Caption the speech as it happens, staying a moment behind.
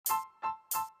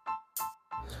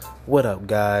What up,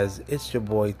 guys? It's your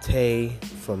boy Tay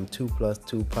from 2 Plus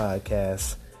 2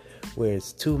 Podcast, where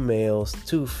it's two males,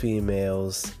 two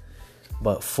females,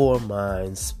 but four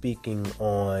minds speaking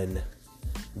on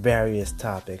various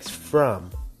topics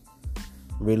from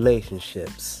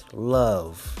relationships,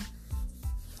 love,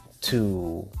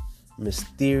 to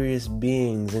mysterious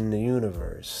beings in the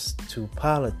universe, to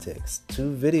politics,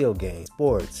 to video games,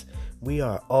 sports. We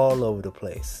are all over the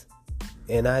place.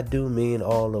 And I do mean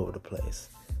all over the place.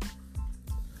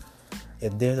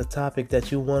 If there's a topic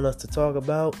that you want us to talk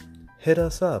about, hit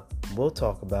us up. We'll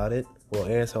talk about it. We'll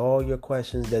answer all your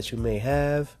questions that you may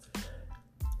have.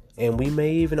 And we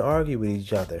may even argue with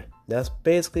each other. That's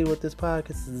basically what this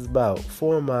podcast is about.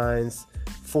 Four minds,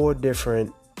 four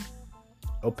different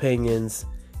opinions,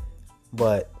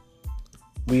 but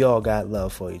we all got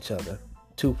love for each other.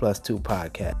 2 Plus 2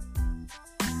 Podcast.